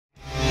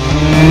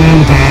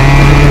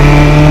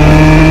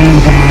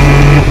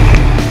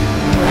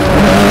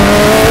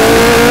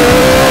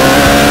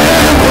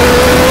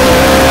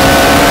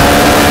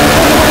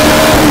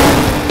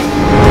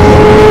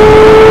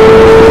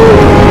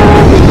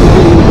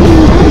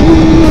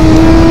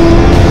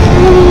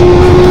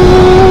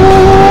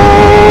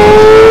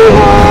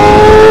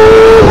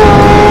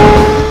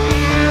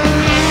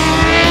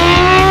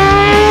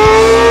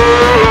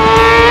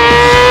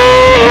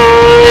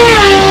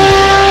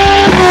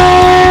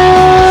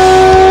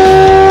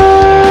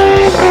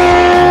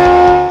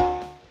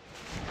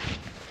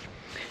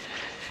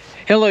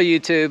Hello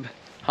YouTube.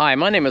 Hi,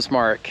 my name is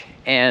Mark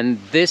and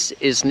this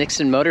is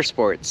Nixon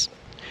Motorsports.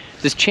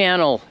 This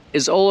channel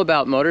is all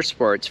about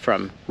motorsports,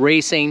 from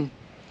racing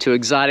to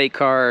exotic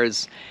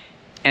cars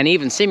and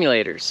even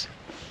simulators.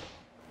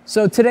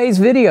 So today's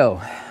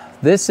video,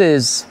 this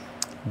is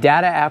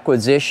data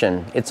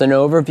acquisition. It's an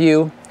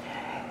overview.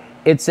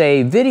 It's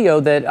a video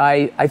that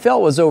I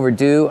felt was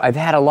overdue. I've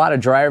had a lot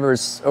of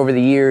drivers over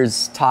the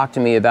years talk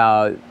to me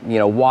about,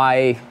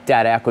 why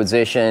data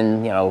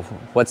acquisition,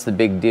 what's the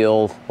big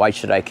deal? Why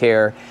should I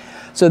care?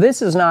 So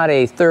this is not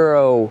a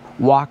thorough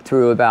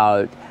walkthrough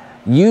about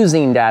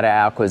using data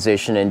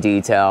acquisition in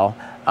detail,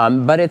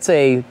 but it's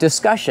a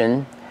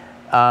discussion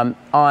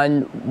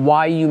on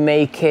why you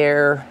may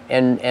care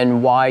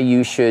and why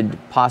you should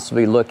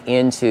possibly look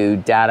into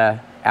data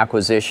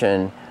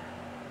acquisition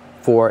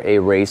for a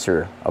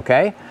racer,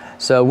 okay?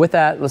 So with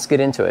that, let's get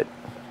into it.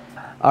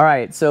 All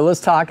right, so let's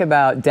talk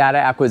about data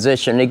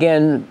acquisition.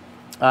 Again,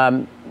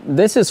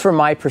 this is from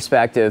my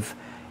perspective,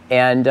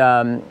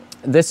 and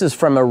this is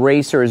from a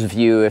racer's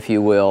view, if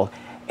you will.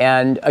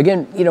 And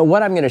again,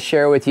 what I'm gonna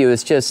share with you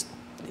is just,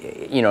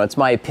 it's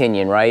my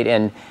opinion,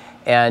 right?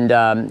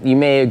 And you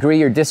may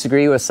agree or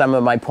disagree with some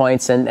of my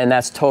points, and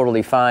that's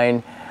totally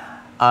fine.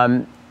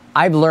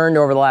 I've learned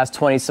over the last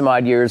 20 some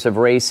odd years of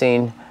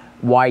racing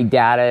why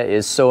data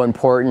is so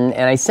important,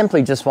 and I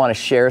simply just want to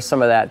share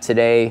some of that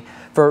today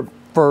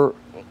for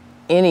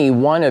any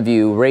one of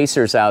you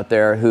racers out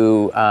there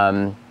who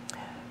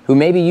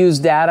maybe use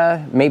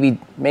data,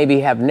 maybe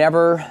have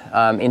never,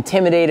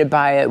 intimidated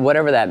by it,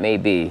 whatever that may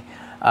be.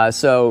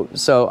 So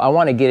I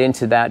want to get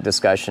into that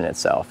discussion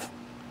itself.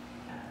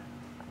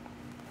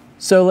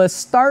 So let's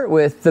start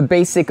with the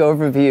basic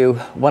overview.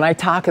 When I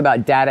talk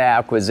about data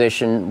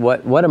acquisition,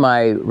 what am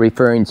I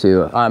referring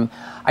to?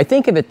 I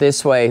think of it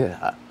this way,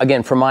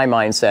 again, from my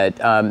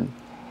mindset.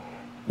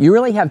 You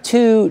really have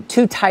two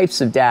types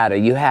of data.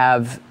 You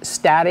have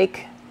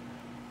static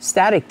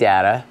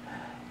data,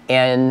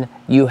 and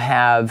you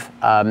have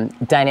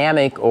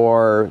dynamic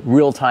or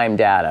real-time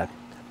data.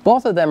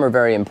 Both of them are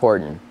very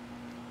important.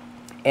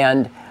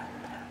 And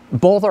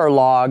both are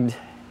logged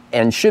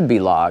and should be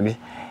logged.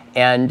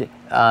 And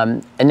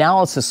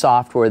analysis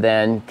software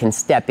then can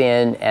step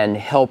in and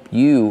help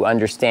you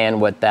understand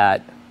what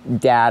that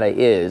data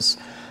is.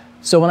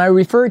 So when I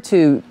refer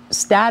to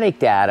static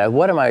data,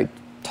 what am I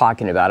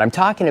talking about? I'm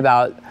talking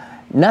about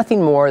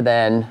nothing more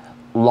than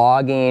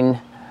logging,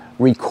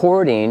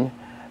 recording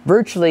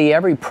virtually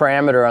every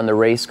parameter on the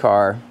race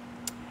car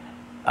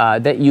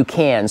that you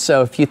can.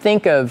 So if you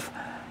think of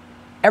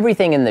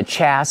everything in the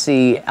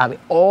chassis,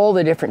 all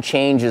the different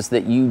changes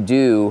that you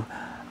do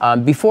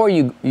before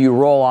you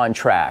roll on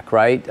track,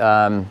 right?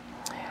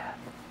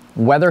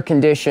 Weather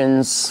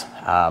conditions,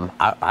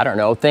 I don't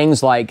know,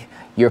 things like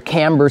your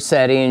camber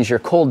settings, your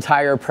cold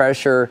tire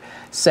pressure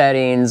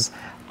settings,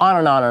 on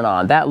and on and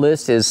on. That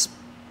list is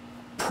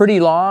pretty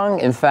long.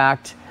 In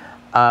fact,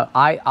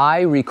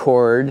 I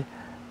record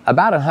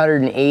about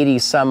 180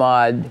 some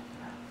odd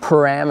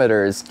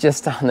parameters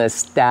just on the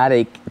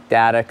static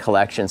data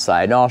collection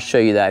side, and I'll show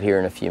you that here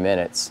in a few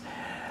minutes.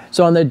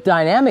 So on the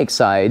dynamic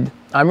side,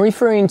 I'm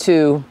referring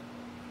to,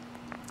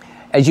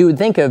 as you would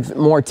think of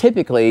more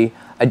typically,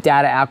 a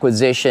data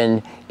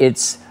acquisition.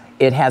 It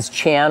has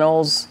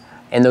channels,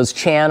 and those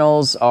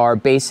channels are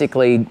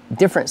basically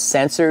different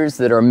sensors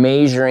that are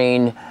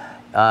measuring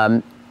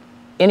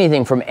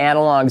anything from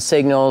analog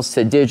signals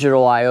to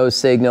digital I/O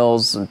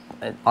signals, on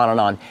and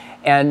on.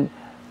 And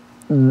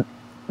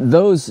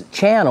those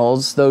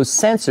channels, those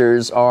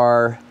sensors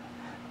are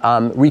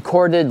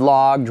recorded,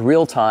 logged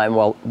real time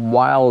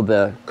while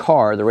the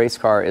race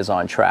car is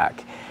on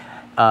track.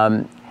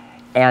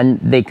 And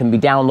they can be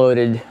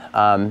downloaded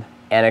and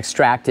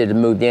extracted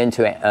and moved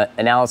into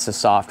analysis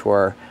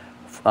software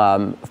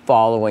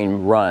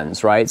following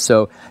runs, right?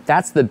 So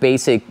that's the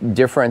basic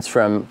difference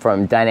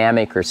from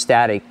dynamic or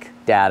static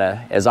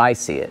data as I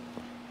see it.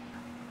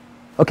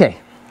 Okay,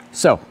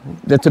 so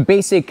that's a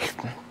basic,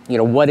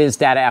 what is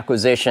data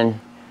acquisition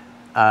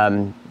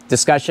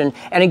discussion.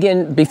 And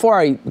again, before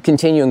I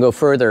continue and go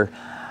further,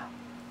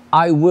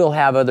 I will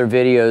have other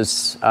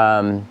videos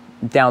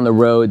down the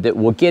road that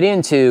will get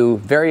into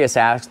various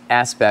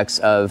aspects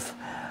of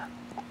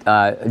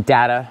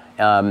data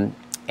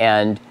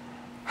and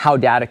how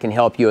data can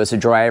help you as a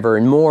driver,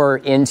 and more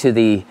into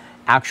the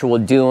actual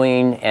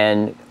doing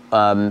and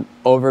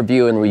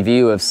overview and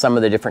review of some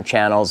of the different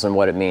channels and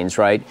what it means,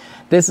 right?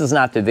 This is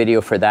not the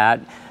video for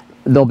that.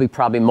 There'll be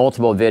probably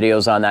multiple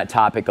videos on that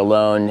topic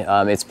alone.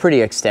 It's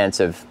pretty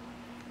extensive.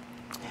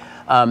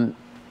 But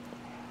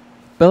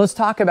let's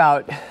talk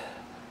about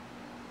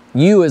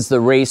you as the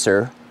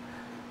racer,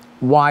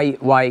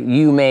 why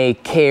you may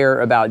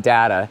care about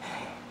data.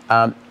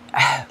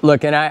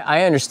 Look, and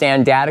I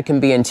understand data can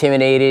be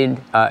intimidating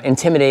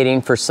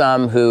for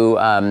some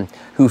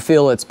who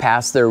feel it's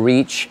past their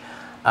reach.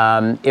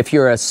 If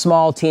you're a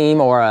small team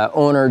or a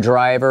owner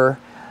driver,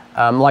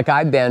 like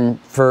I've been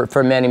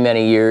for many,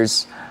 many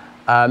years,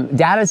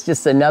 data is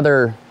just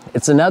another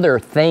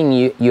thing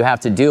you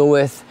have to deal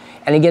with.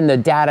 And again, the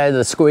data,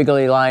 the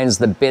squiggly lines,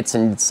 the bits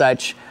and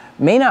such,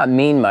 may not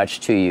mean much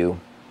to you.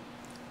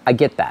 I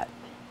get that.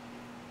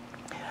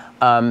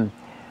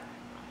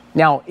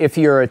 Now, if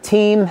you're a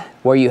team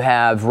where you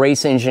have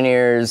race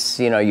engineers,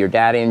 you know, your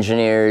data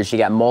engineers, you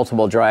got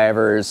multiple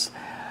drivers,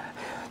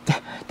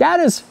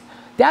 data's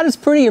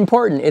pretty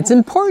important. It's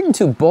important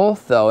to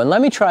both, though, and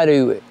let me try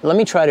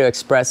to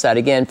express that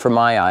again from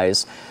my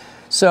eyes.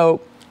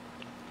 So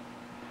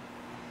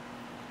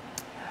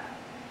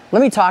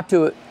let me talk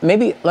to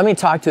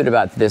it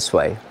about this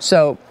way.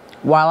 So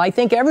while I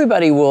think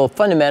everybody will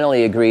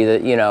fundamentally agree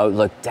that, you know,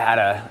 look,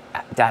 data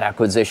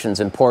acquisition is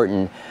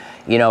important.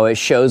 You know, it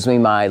shows me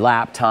my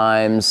lap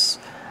times,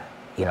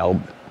 you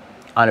know,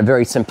 on a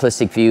very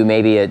simplistic view,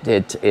 maybe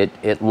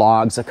it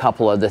logs a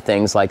couple of the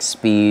things like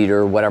speed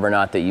or whatever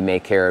not that you may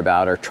care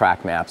about, or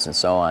track maps and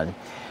so on.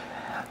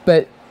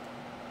 But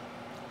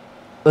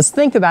let's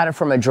think about it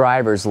from a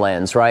driver's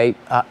lens, right?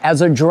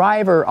 As a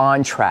driver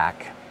on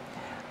track,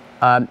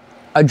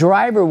 a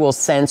driver will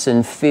sense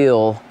and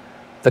feel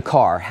the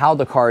car, how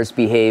the car is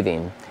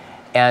behaving.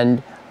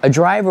 And a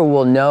driver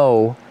will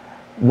know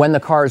when the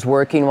car is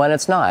working, when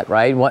it's not,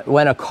 right?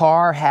 When a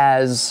car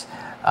has,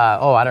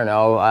 I don't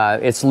know,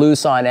 it's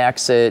loose on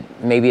exit,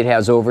 maybe it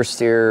has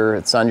oversteer,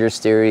 it's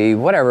understeer,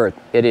 whatever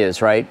it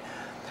is, right?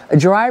 A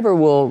driver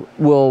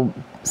will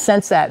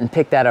sense that and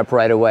pick that up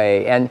right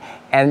away.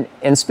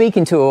 And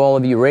speaking to all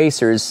of you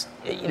racers,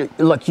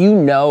 look, you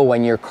know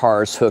when your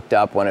car's hooked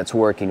up, when it's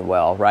working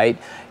well, right?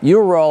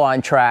 You roll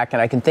on track,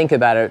 and I can think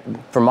about it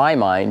from my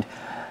mind,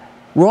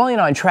 rolling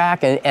on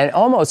track and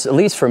almost, at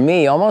least for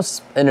me,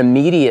 almost an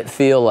immediate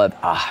feel of,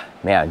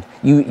 man,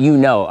 you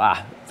know,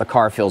 the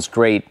car feels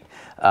great.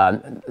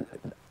 You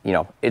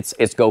know,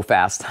 it's go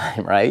fast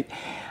time, right?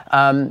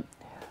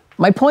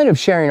 My point of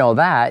sharing all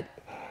that,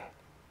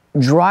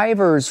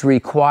 drivers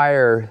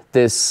require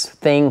this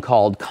thing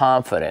called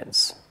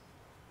confidence.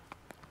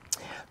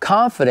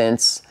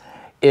 Confidence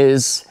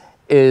is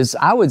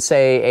I would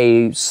say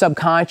a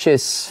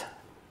subconscious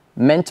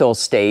mental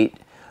state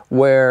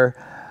where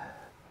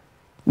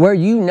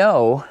you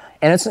know,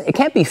 and it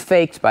can't be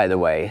faked, by the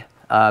way.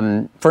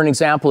 For an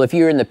example, if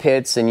you're in the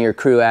pits and your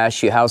crew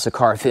asks you, how's the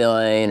car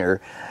feeling? Or,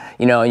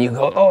 you know, and you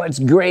go, oh, it's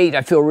great,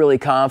 I feel really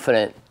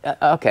confident.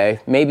 Okay,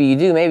 maybe you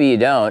do, maybe you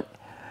don't.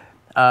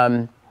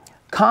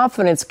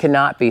 Confidence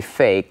cannot be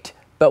faked,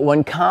 but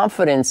when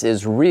confidence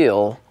is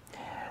real,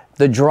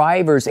 the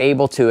driver's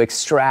able to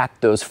extract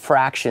those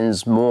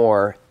fractions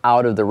more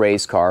out of the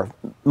race car,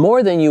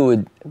 more than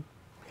you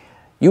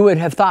would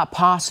have thought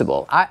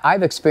possible.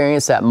 I've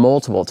experienced that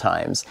multiple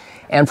times.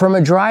 And from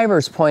a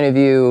driver's point of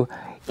view,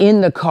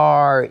 in the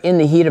car, in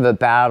the heat of a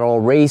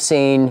battle,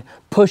 racing,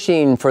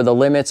 pushing for the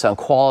limits on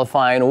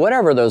qualifying,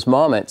 whatever those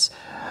moments,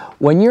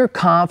 when your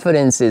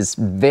confidence is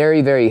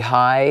very, very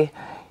high,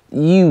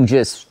 you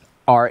just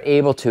are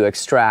able to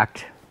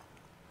extract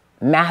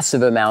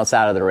massive amounts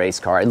out of the race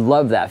car. I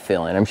love that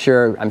feeling. I'm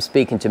sure I'm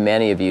speaking to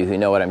many of you who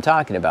know what I'm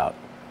talking about.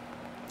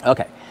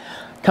 Okay.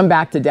 Come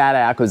back to data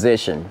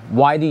acquisition.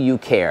 Why do you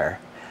care?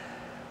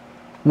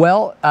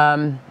 Well,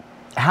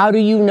 how do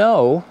you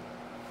know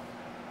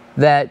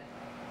that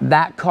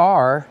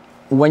car,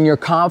 when your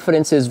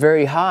confidence is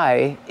very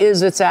high,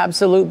 is its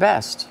absolute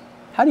best?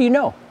 How do you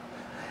know?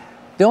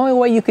 The only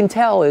way you can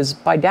tell is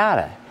by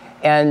data.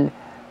 And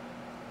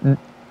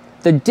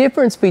the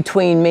difference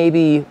between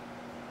maybe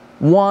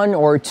 1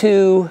 or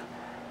 2,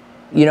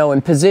 you know,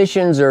 in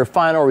positions or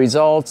final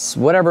results,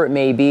 whatever it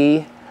may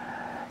be,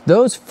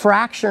 those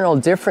fractional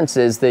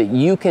differences that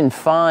you can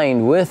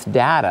find with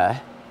data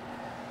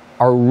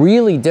are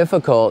really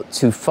difficult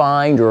to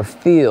find or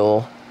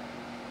feel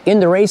in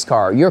the race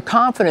car. Your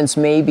confidence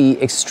may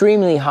be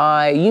extremely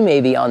high, you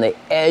may be on the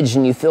edge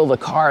and you feel the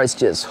car is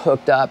just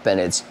hooked up and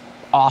it's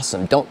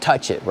awesome, don't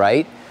touch it,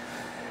 right?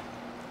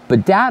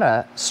 But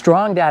data,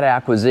 strong data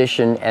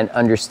acquisition and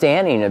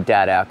understanding of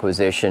data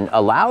acquisition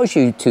allows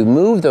you to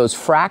move those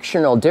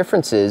fractional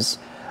differences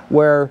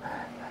where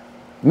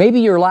maybe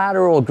your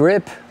lateral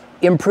grip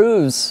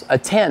improves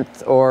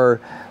 1/10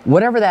 or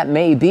whatever that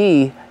may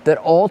be, that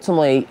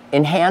ultimately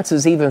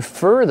enhances even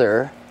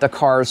further the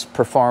car's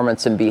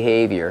performance and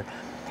behavior.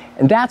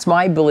 And that's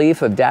my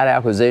belief of data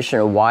acquisition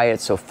and why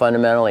it's so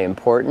fundamentally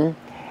important.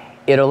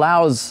 It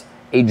allows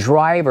a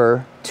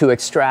driver to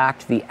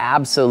extract the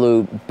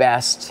absolute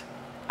best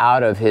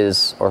out of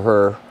his or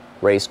her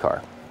race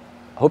car.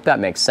 I hope that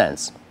makes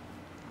sense.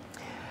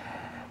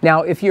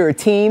 Now, if you're a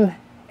team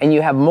and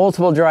you have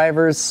multiple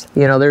drivers,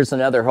 you know, there's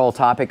another whole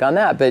topic on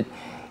that. But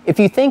if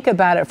you think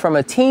about it from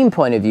a team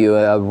point of view,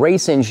 a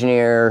race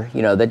engineer,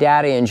 you know, the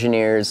data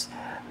engineers,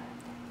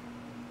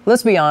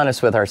 let's be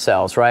honest with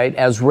ourselves, right?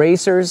 As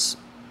racers,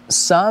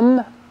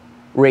 some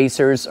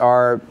racers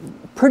are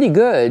pretty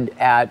good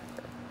at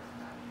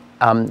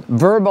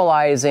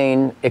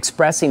verbalizing,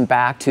 expressing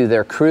back to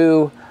their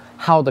crew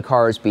how the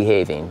car is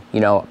behaving.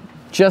 You know,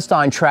 just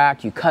on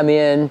track, you come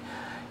in,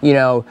 you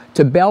know,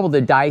 to be able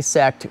to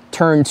dissect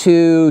turn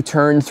 2,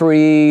 turn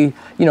 3,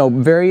 you know,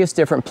 various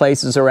different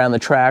places around the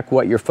track,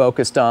 what you're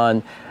focused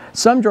on.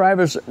 Some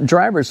drivers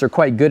are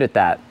quite good at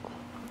that.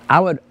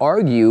 I would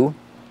argue,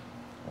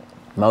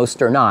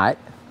 most are not,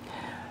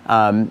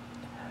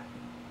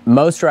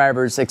 Most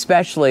drivers,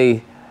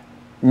 especially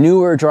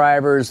newer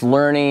drivers,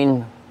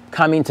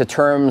 coming to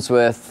terms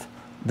with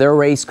their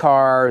race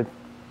car,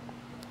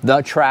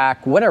 the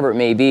track, whatever it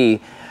may be,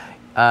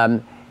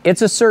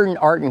 it's a certain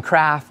art and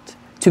craft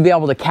to be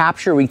able to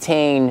capture,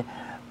 retain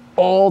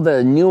all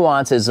the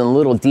nuances and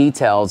little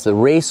details the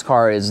race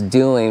car is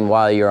doing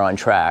while you're on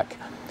track.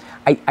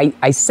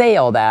 I say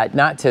all that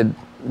not to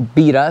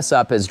beat us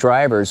up as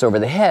drivers over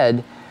the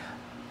head,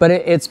 but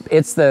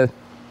it's the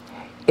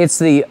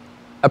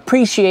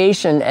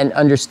appreciation and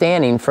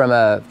understanding from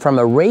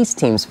a race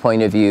team's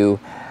point of view.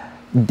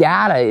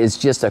 Data is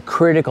just a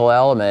critical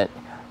element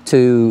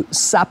to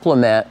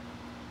supplement,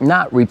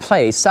 not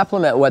replace,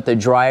 supplement what the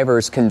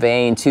driver's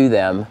conveying to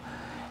them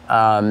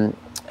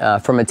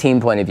from a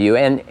team point of view,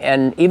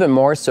 and even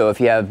more so if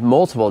you have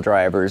multiple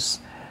drivers.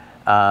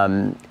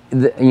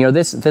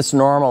 This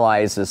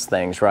normalizes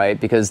things, right?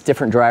 Because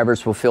different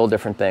drivers will feel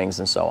different things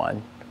and so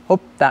on.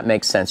 Hope that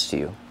makes sense to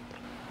you.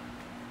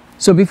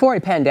 So before I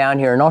pan down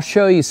here, and I'll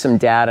show you some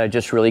data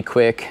just really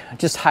quick,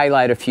 just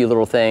highlight a few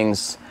little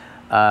things,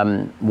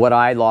 what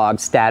I log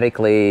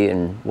statically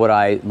and what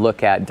I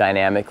look at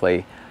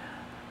dynamically.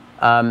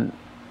 Let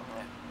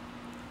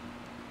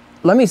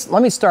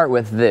me start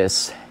with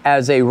this.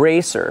 As a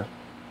racer,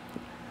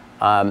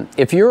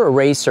 if you're a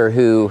racer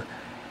who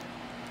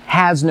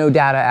has no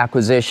data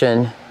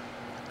acquisition,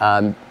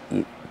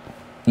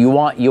 you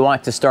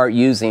want to start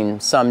using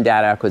some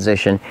data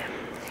acquisition,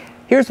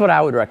 here's what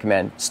I would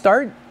recommend.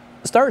 Start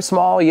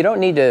small. You don't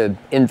need to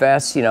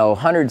invest,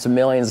 hundreds of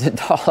millions of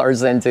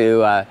dollars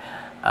into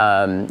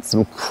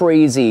some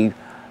crazy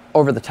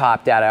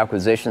over-the-top data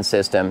acquisition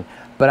system.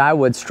 But I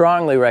would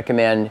strongly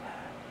recommend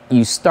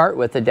you start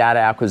with the data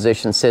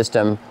acquisition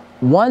system,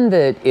 one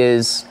that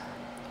is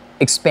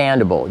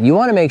expandable. You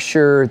want to make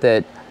sure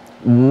that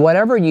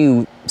whatever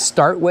you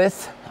start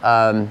with,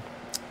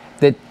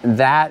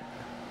 that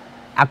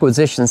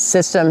acquisition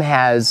system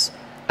has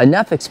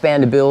enough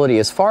expandability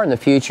as far in the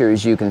future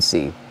as you can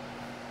see.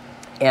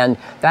 And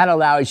that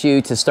allows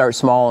you to start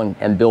small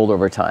and build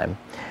over time.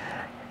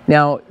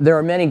 Now, there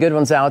are many good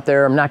ones out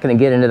there. I'm not going to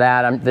get into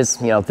that.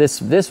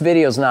 This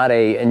video is not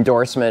an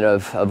endorsement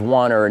of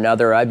one or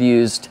another. I've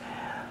used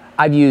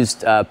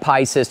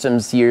Pi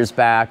systems years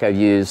back. I've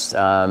used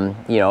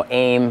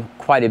AIM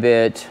quite a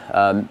bit,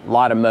 a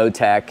lot of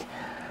Motec.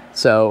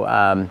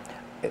 So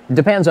it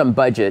depends on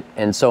budget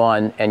and so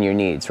on and your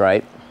needs,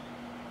 right?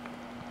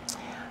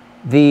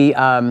 The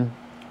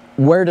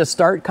where to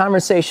start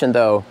conversation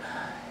though,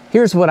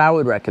 here's what I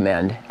would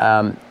recommend.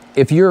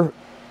 If you're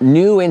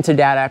new into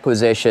data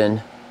acquisition,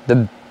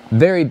 the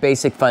very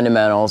basic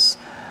fundamentals,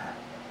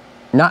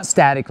 not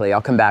statically,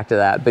 I'll come back to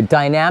that, but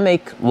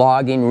dynamic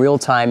logging real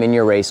time in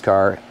your race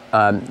car.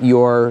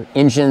 Your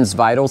engine's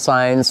vital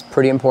signs,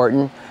 pretty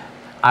important.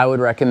 I would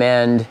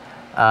recommend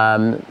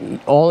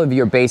all of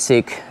your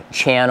basic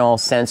channel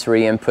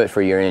sensory input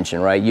for your engine,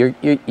 right?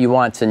 You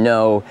want to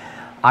know,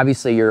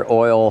 obviously, your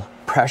oil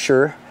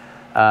pressure.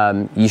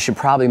 You should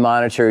probably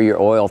monitor your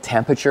oil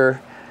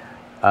temperature.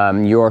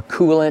 Your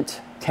coolant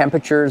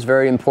temperature is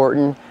very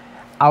important.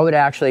 I would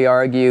actually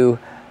argue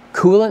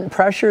coolant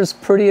pressure is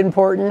pretty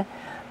important.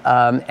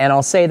 And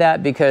I'll say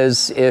that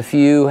because if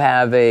you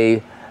have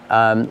a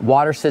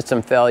water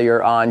system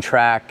failure on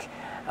track,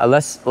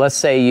 let's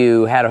say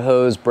you had a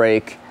hose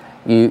break,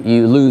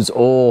 you lose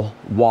oil,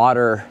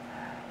 water,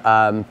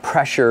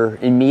 pressure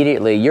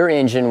immediately, your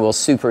engine will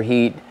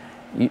superheat,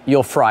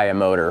 you'll fry a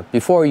motor.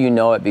 Before you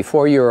know it,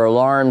 before your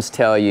alarms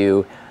tell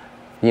you,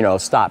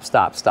 stop,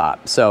 stop,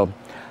 stop. So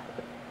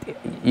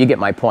you get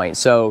my point.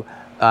 So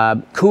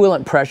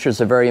coolant pressure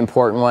is a very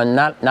important one.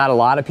 Not a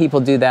lot of people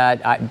do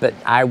that, but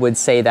I would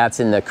say that's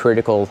in the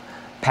critical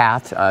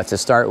path to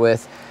start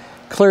with.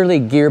 Clearly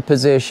gear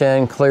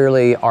position,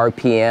 clearly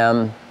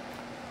RPM.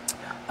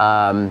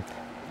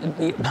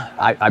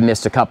 I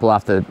missed a couple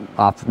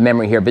off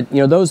memory here, but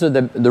those are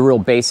the real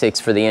basics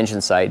for the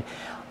engine side.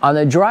 On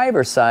the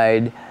driver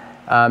side,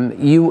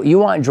 you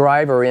want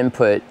driver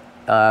input.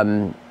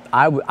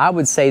 I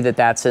would say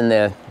that's in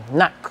the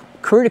not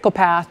critical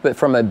path, but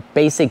from a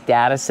basic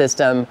data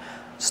system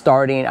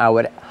starting, I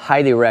would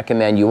highly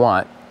recommend you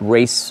want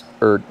race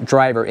or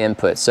driver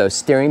input. So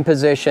steering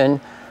position,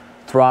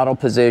 throttle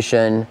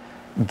position,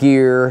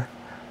 gear,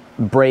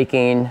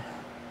 braking,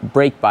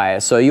 brake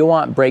bias. So you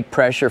want brake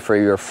pressure for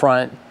your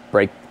front,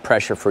 brake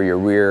pressure for your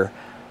rear,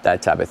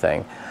 that type of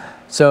thing.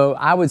 So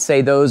I would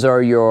say those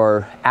are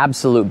your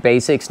absolute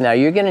basics. Now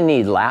you're going to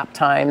need lap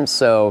time.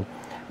 So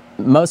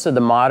most of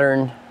the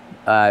modern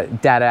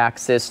data ac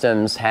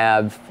systems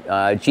have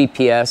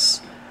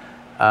GPS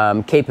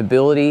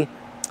capability.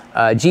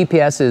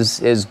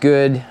 GPS is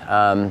good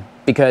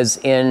because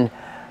in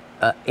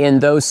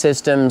those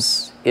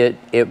systems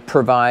it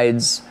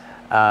provides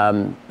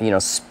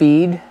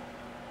speed,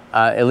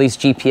 at least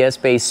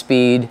GPS-based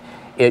speed.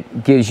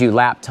 It gives you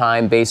lap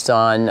time based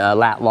on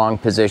lat long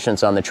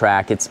positions on the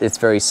track. It's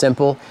very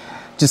simple.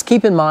 Just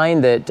keep in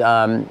mind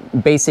that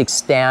basic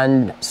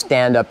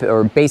stand-up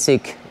or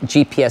basic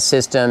GPS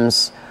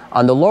systems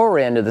on the lower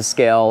end of the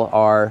scale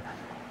are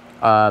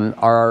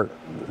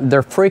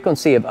their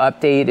frequency of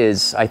update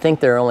is, I think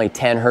they're only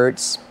 10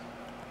 hertz.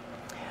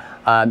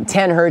 10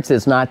 hertz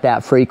is not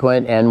that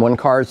frequent, and when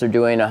cars are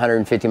doing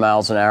 150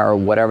 miles an hour,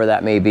 whatever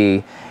that may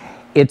be,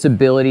 its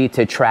ability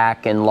to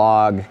track and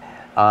log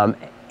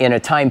in a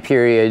time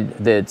period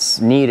that's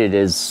needed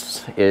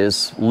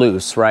is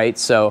loose, right?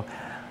 So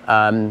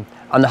on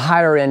the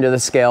higher end of the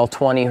scale,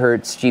 20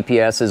 hertz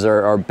GPSs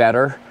are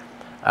better.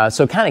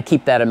 So kind of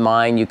keep that in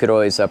mind. You could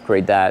always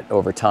upgrade that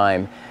over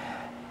time.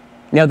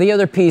 Now the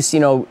other piece, you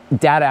know,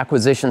 data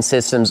acquisition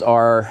systems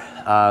are,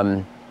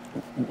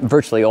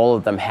 virtually all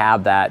of them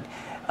have that,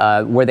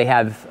 where they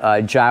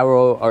have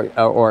gyro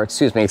or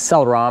excuse me,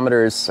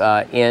 accelerometers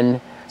in,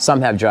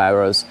 some have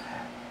gyros,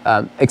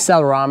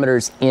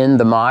 accelerometers in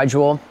the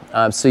module.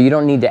 So you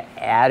don't need to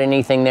add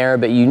anything there,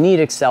 but you need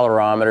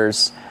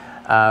accelerometers.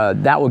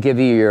 That will give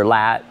you your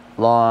lat,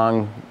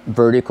 long,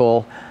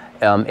 vertical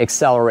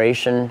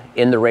acceleration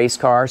in the race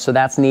car. So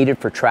that's needed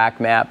for track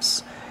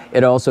maps.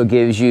 It also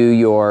gives you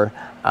your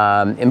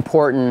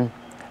important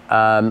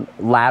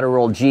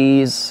lateral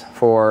Gs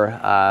for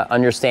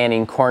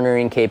understanding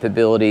cornering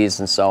capabilities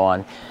and so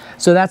on.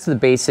 So that's the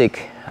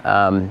basic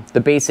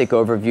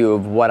overview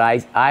of what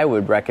I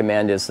would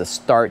recommend is the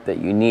start that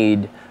you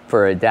need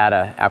for a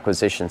data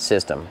acquisition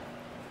system.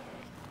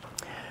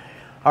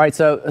 All right,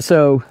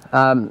 so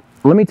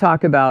let me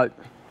talk about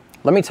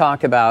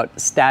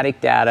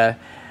static data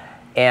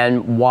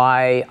and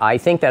why I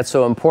think that's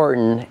so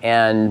important,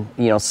 and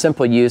you know,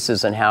 simple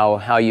uses and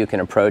how you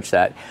can approach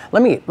that.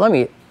 Let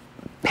me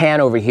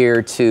pan over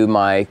here to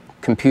my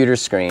computer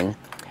screen.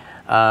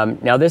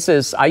 Now this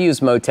is, I use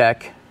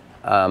Motec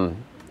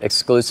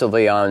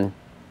exclusively on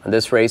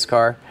this race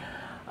car,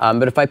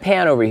 but if I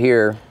pan over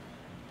here,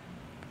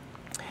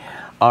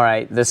 all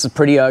right, this is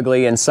pretty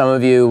ugly, and some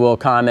of you will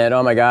comment,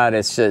 oh my God,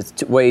 it's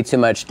just way too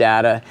much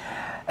data.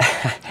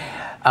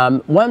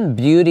 One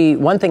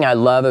thing I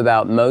love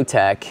about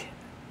Motec,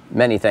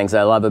 many things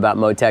I love about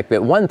Motec,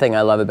 but one thing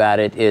I love about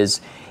it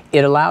is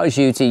it allows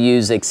you to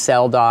use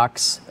Excel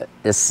docs,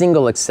 a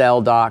single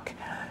Excel doc,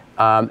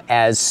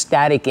 as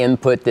static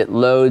input that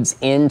loads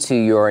into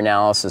your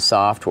analysis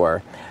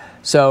software.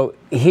 So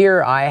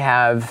here I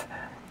have,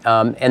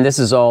 and this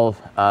is all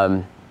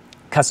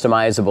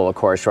customizable, of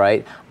course,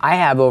 right? I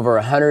have over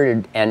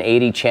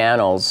 180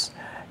 channels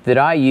that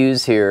I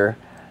use here.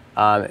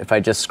 If I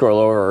just scroll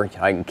over,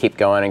 I can keep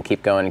going and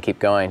keep going and keep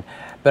going.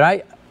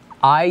 But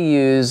I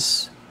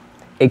use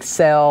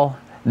Excel,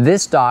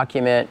 this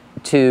document,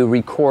 to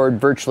record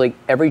virtually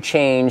every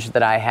change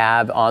that I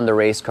have on the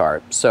race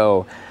car.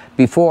 So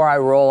before I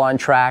roll on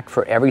track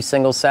for every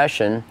single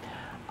session,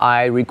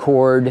 I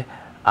record,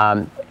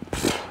 I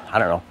don't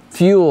know,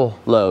 fuel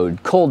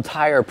load, cold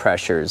tire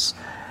pressures,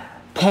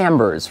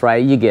 cambers,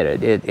 right? You get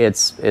it.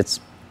 It's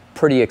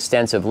pretty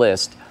extensive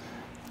list.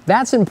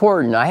 That's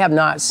important. I have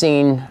not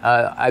seen,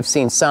 I've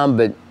seen some,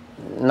 but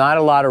not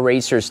a lot of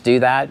racers do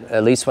that,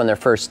 at least when they're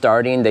first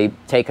starting. They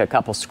take a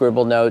couple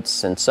scribble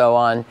notes and so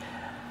on.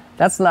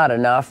 That's not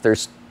enough.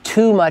 There's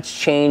too much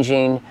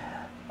changing.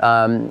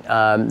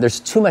 There's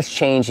too much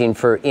changing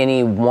for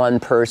any one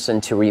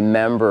person to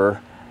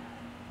remember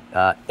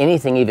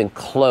anything even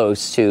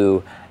close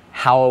to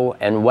how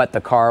and what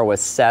the car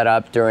was set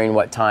up during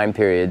what time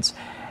periods.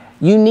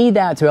 You need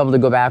that to be able to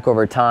go back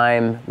over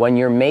time. When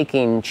you're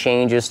making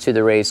changes to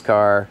the race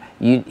car,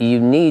 you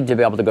need to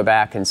be able to go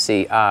back and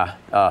see,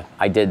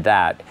 I did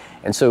that.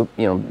 And so,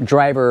 you know,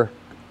 driver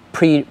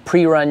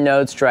pre-run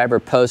notes, driver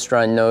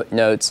post-run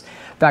notes.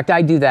 In fact,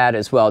 I do that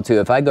as well too.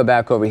 If I go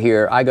back over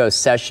here, I go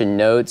session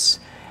notes,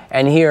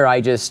 and here I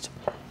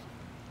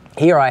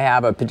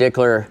have a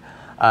particular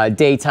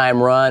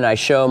daytime run. I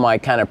show my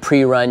kind of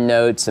pre-run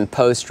notes and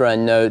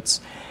post-run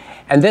notes.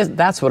 And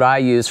that's what I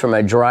use from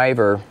a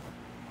driver,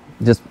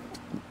 just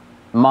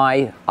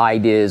my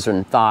ideas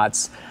and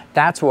thoughts.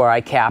 That's where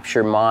I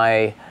capture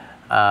my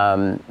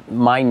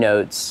my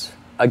notes,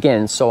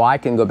 again, so I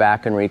can go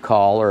back and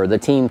recall, or the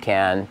team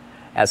can,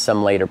 at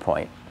some later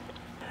point.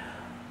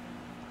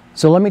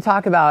 So let me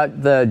talk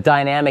about the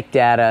dynamic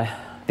data,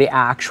 the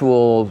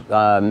actual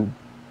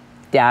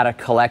data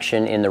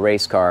collection in the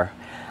race car.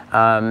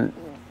 You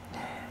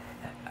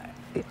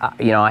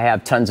know, I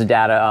have tons of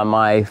data on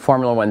my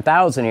Formula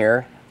 1000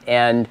 here,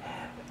 and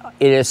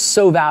it is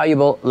so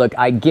valuable. Look,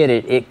 I get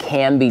it. It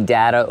can be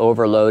data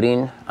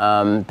overloading.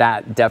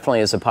 That definitely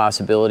is a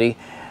possibility.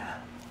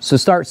 So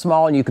start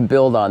small and you can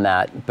build on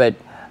that. But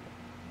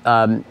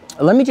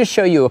let me just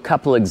show you a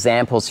couple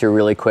examples here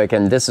really quick.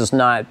 And this is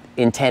not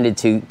intended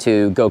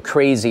to go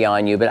crazy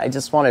on you, but I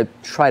just want to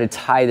try to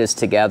tie this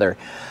together.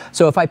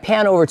 So if I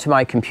pan over to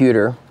my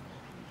computer,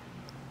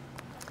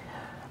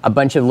 a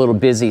bunch of little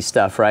busy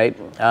stuff, right?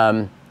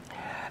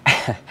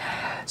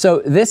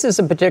 So this is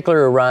a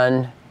particular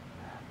run.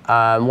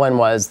 When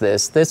was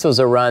this? This was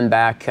a run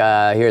back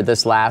here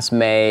this last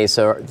May.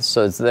 So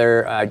it's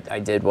there. I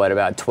did what,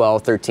 about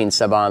 12, 13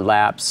 sub-on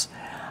laps.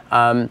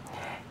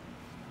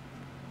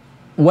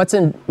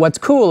 What's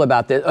cool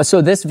about this?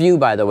 So this view,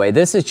 by the way,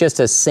 this is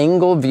just a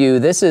single view.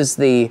 This is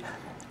the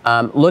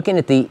looking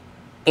at the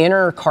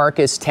inner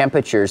carcass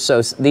temperature.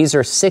 So these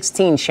are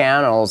 16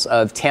 channels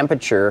of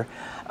temperature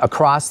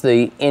across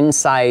the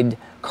inside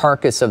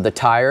carcass of the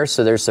tire.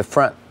 So there's the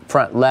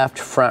front left,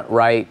 front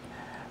right,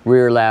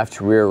 rear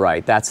left, rear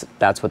right. That's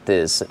what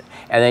this is.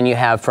 And then you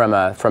have from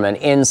an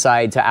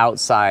inside to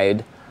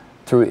outside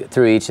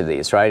through each of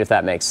these, right? If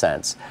that makes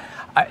sense.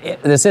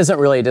 This isn't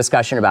really a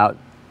discussion about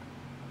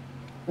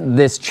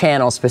this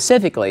channel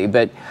specifically,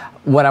 but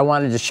what I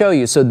wanted to show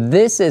you, so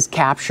this is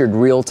captured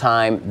real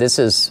time. This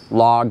is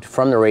logged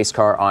from the race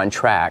car on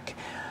track.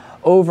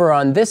 Over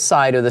on this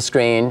side of the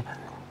screen,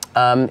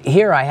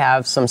 here I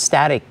have some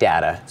static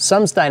data.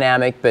 Some's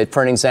dynamic, but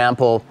for an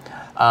example,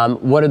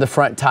 what are the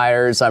front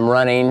tires I'm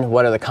running?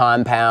 What are the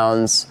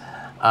compounds?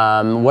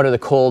 What are the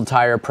cold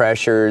tire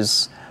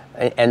pressures?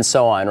 And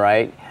so on,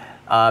 right?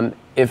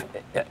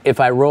 If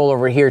I roll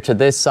over here to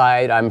this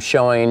side, I'm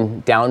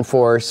showing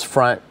downforce,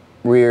 front,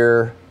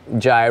 rear,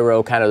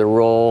 gyro, kind of the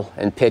roll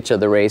and pitch of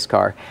the race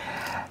car.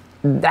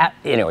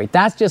 Anyway,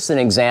 that's just an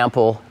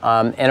example.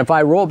 And if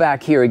I roll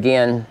back here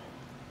again,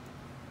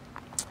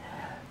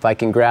 if I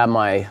can grab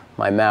my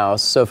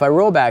mouse. So if I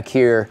roll back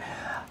here,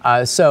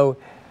 so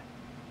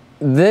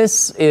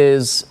this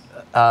is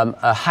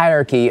a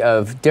hierarchy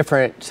of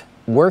different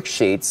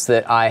worksheets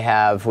that I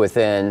have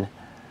within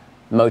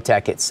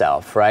Motec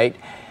itself, right?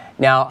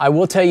 Now, I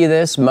will tell you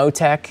this,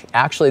 Motec,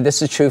 actually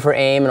this is true for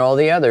AIM and all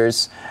the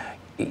others,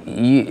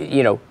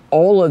 you know,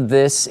 all of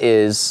this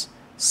is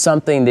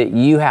something that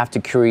you have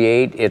to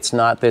create. It's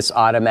not this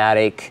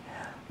automatic,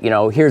 you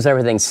know, here's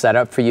everything set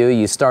up for you.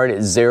 You start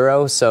at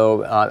 0,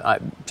 so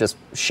I'm just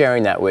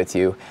sharing that with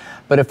you.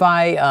 But if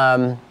I,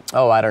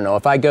 I don't know,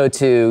 if I go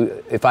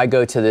to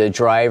the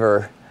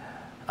driver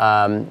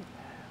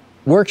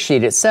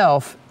worksheet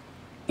itself,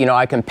 you know,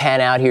 I can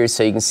pan out here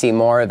so you can see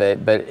more of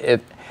it. But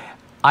if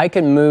I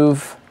could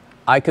move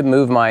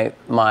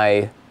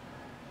my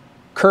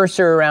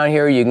cursor around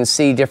here, you can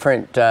see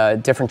different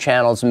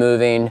channels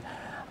moving.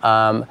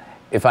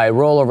 If I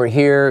roll over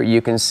here,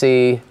 you can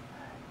see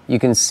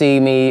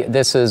me.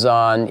 This is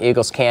on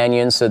Eagles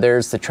Canyon, so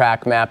there's the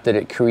track map that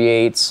it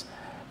creates,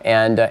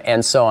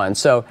 and so on.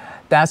 So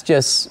that's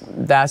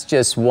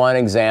just one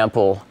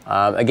example.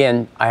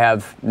 Again, I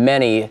have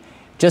many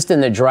just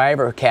in the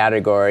driver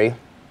category.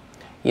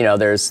 You know,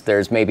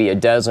 there's maybe a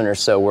dozen or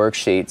so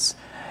worksheets.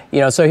 You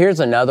know, so here's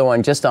another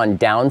one just on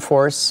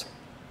downforce.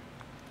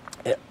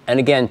 And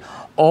again,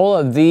 all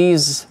of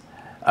these,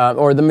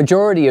 or the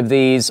majority of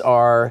these,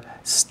 are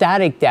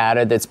static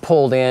data that's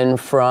pulled in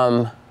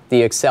from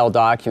the Excel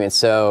document.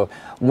 So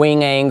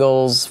wing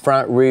angles,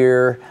 front,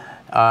 rear,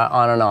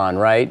 on and on,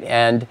 right?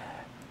 And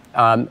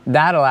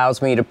that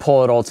allows me to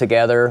pull it all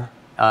together.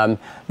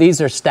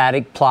 These are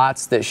static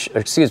plots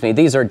that,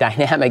 these are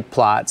dynamic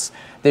plots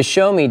that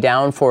show me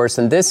downforce.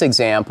 In this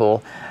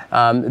example,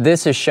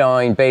 this is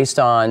showing based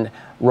on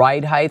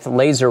ride height,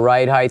 laser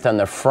ride height on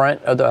the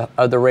front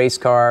of the race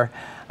car,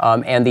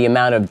 and the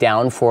amount of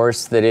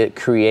downforce that it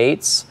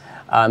creates.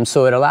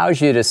 So it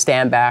allows you to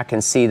stand back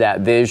and see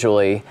that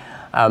visually.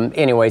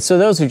 Anyway, so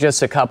those are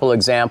just a couple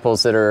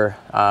examples that are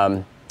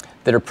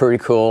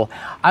pretty cool.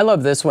 I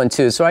love this one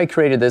too. So I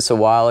created this a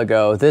while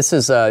ago. This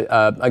is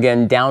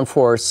again,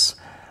 downforce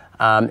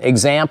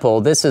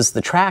example. This is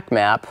the track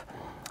map,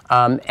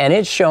 and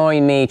it's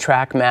showing me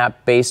track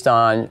map based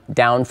on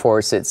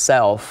downforce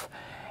itself.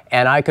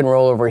 And I can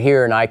roll over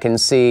here and I can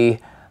see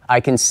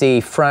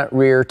front,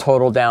 rear,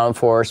 total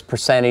downforce,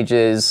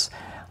 percentages,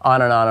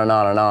 on and on and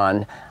on and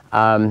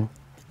on.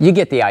 You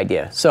get the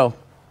idea. So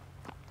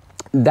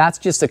that's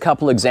just a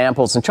couple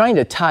examples. And trying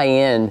to tie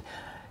in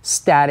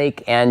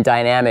static and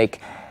dynamic,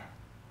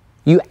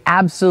 you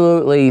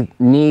absolutely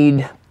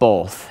need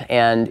both.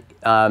 And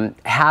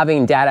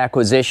having data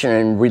acquisition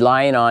and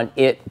relying on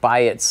it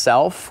by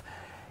itself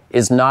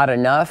is not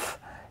enough.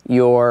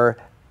 Your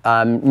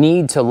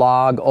need to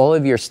log all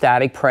of your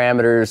static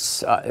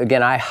parameters,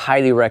 again, I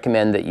highly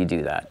recommend that you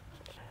do that.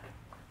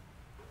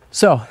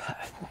 So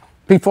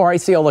before I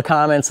see all the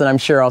comments, and I'm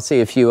sure I'll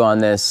see a few on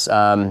this,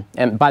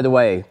 and by the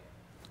way,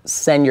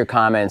 send your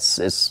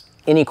comments.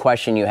 Any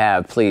question you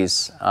have,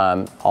 please.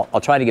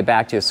 I'll try to get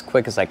back to you as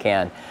quick as I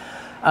can.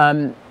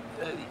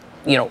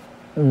 You know,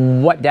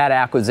 what data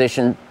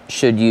acquisition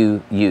should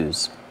you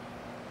use?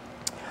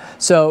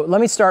 So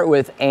let me start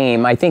with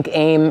AIM. I think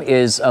AIM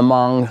is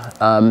among,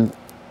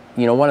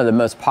 you know, one of the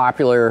most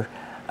popular,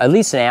 at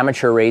least in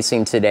amateur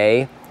racing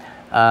today.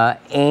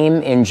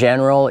 AIM in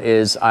general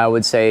is, I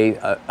would say,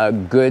 a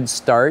good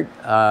start.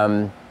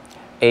 A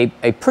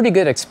pretty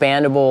good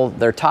expandable.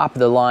 Their top of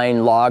the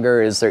line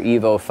logger is their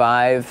Evo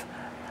 5.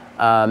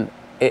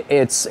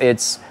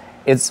 It's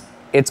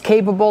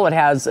capable. It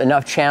has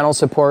enough channel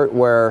support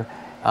where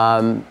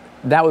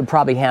that would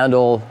probably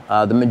handle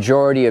the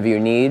majority of your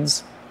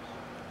needs.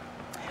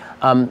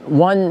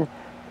 One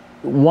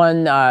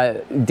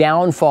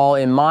downfall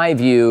in my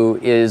view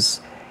is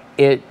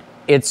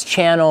its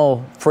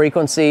channel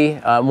frequency.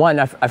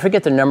 I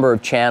forget the number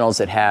of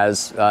channels it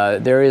has.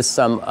 There is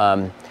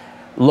some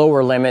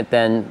lower limit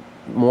than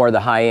more of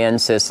the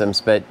high-end systems,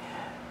 but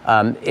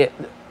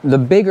the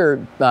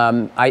bigger,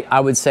 I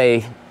would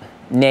say,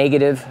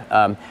 negative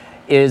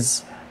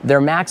is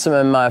their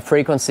maximum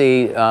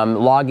frequency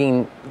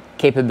logging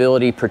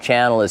capability per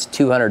channel is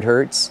 200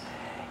 hertz.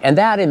 And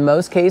that in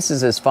most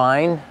cases is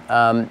fine,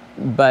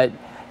 but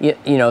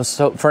you know,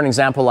 so for an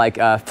example, like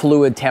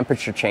fluid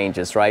temperature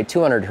changes, right?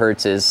 200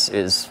 hertz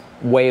is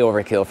way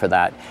overkill for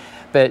that.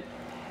 But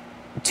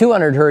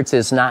 200 hertz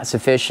is not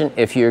sufficient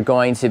if you're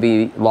going to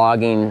be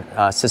logging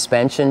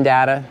suspension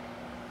data.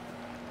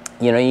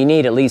 You know, you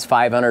need at least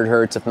 500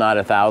 hertz, if not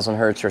 1,000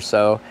 hertz or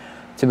so,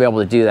 to be able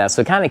to do that.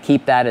 So kind of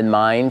keep that in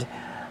mind.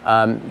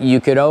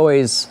 You could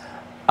always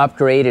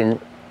upgrade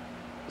and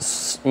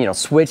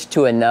switch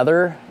to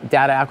another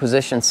data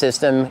acquisition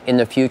system in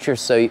the future,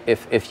 so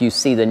if you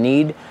see the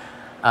need,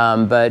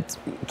 but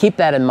keep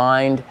that in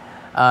mind,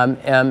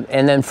 and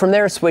then from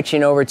there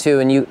switching over to,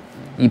 and you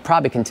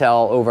probably can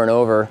tell over and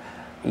over,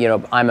 you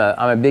know, I'm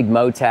a big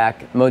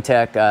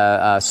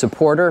Motec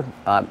supporter,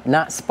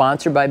 not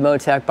sponsored by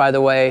Motec, by the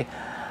way.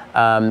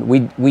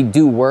 We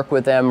do work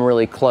with them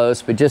really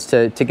close, but just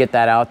to get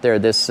that out there,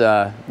 this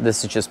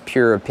is just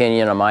pure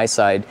opinion on my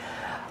side.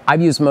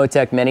 I've used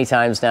Motec many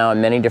times now in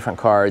many different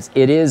cars.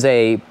 It is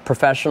a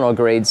professional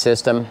grade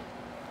system.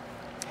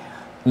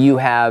 You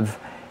have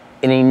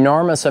an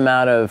enormous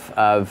amount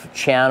of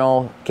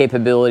channel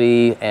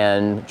capability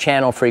and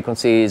channel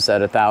frequencies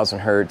at 1,000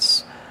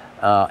 hertz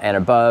and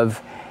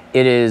above.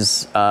 It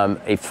is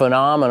a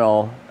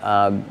phenomenal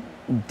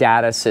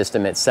data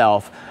system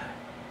itself.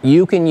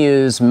 You can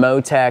use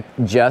Motec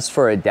just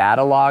for a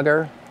data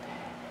logger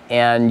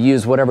and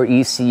use whatever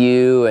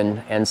ECU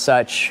and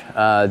such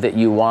that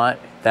you want.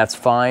 That's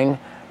fine,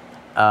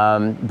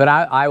 but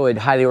I would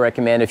highly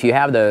recommend, if you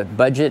have the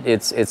budget,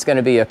 it's going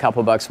to be a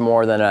couple bucks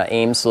more than an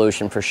AIM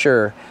solution for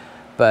sure,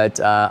 but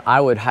I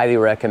would highly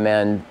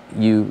recommend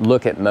you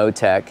look at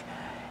Motec,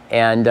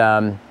 and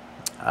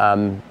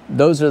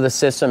those are the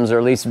systems, or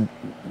at least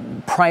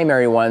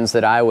primary ones,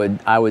 that I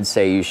would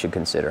say you should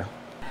consider.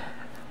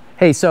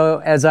 Hey, so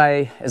as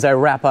I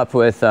wrap up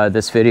with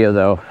this video,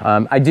 though,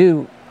 I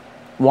do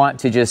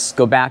want to just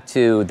go back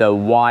to the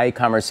why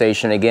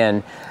conversation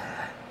again.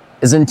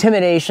 As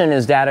intimidation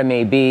as data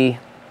may be,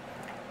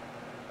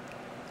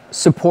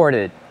 support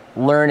it,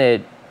 learn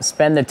it,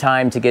 spend the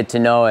time to get to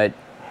know it.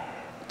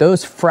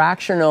 Those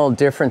fractional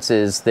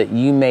differences that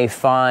you may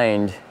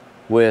find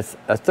with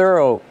a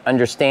thorough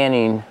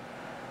understanding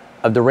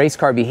of the race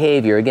car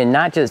behavior, again,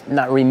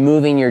 not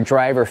removing your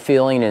driver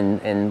feeling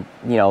and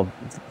you know,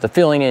 the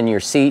feeling in your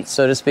seat,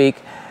 so to speak.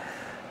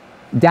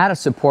 Data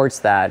supports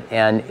that,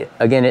 and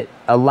again, it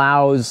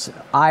allows,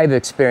 I've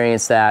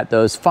experienced that,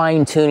 those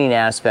fine-tuning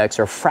aspects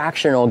or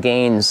fractional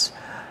gains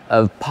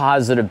of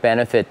positive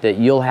benefit that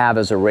you'll have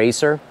as a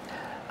racer.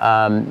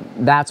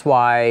 That's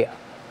why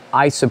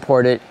I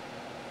support it,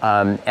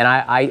 and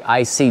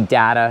I see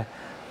data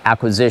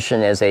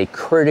acquisition as a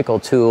critical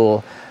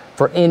tool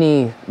for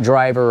any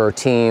driver or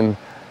team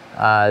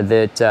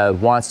that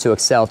wants to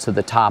excel to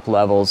the top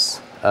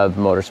levels of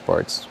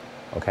motorsports.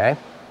 Okay?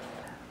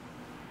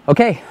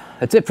 Okay.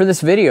 That's it for this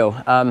video.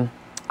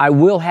 I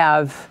will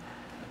have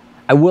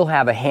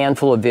a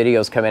handful of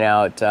videos coming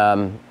out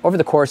over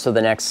the course of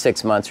the next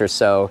 6 months or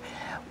so,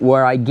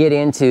 where I get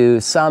into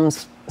some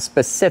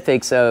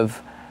specifics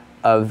of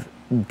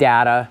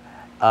data,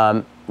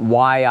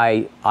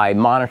 why I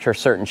monitor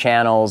certain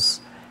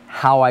channels,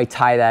 how I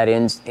tie that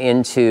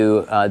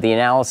into the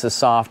analysis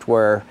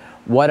software,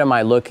 what am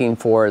I looking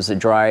for as a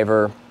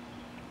driver.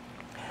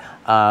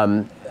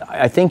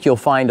 I think you'll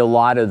find a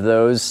lot of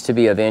those to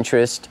be of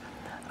interest.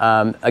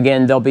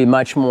 Again, they'll be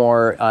much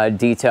more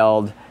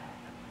detailed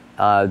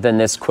than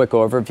this quick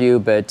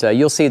overview, but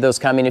you'll see those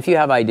coming. If you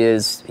have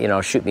ideas, you know,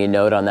 shoot me a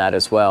note on that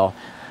as well.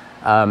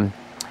 I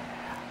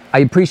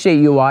appreciate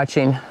you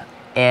watching,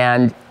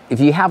 and if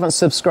you haven't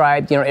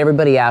subscribed, you know,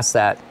 everybody asks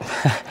that.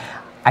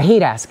 I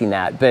hate asking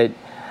that, but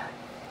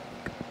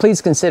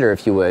please consider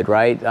if you would,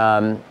 right?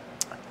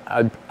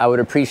 I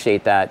would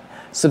appreciate that.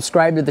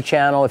 Subscribe to the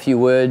channel if you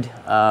would.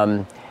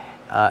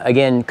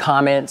 Again,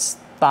 comments,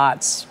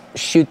 thoughts,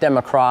 shoot them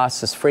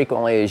across as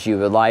frequently as you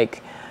would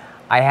like.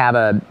 I have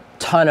a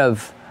ton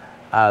of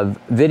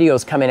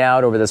videos coming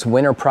out over this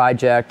winter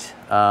project.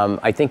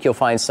 I think you'll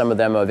find some of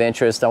them of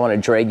interest. I want to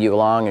drag you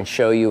along and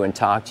show you and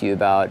talk to you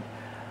about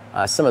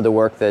some of the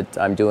work that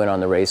I'm doing on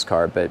the race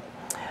car. But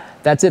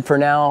that's it for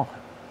now.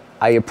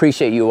 I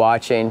appreciate you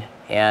watching,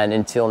 and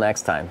until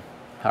next time.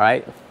 All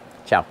right,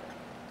 ciao.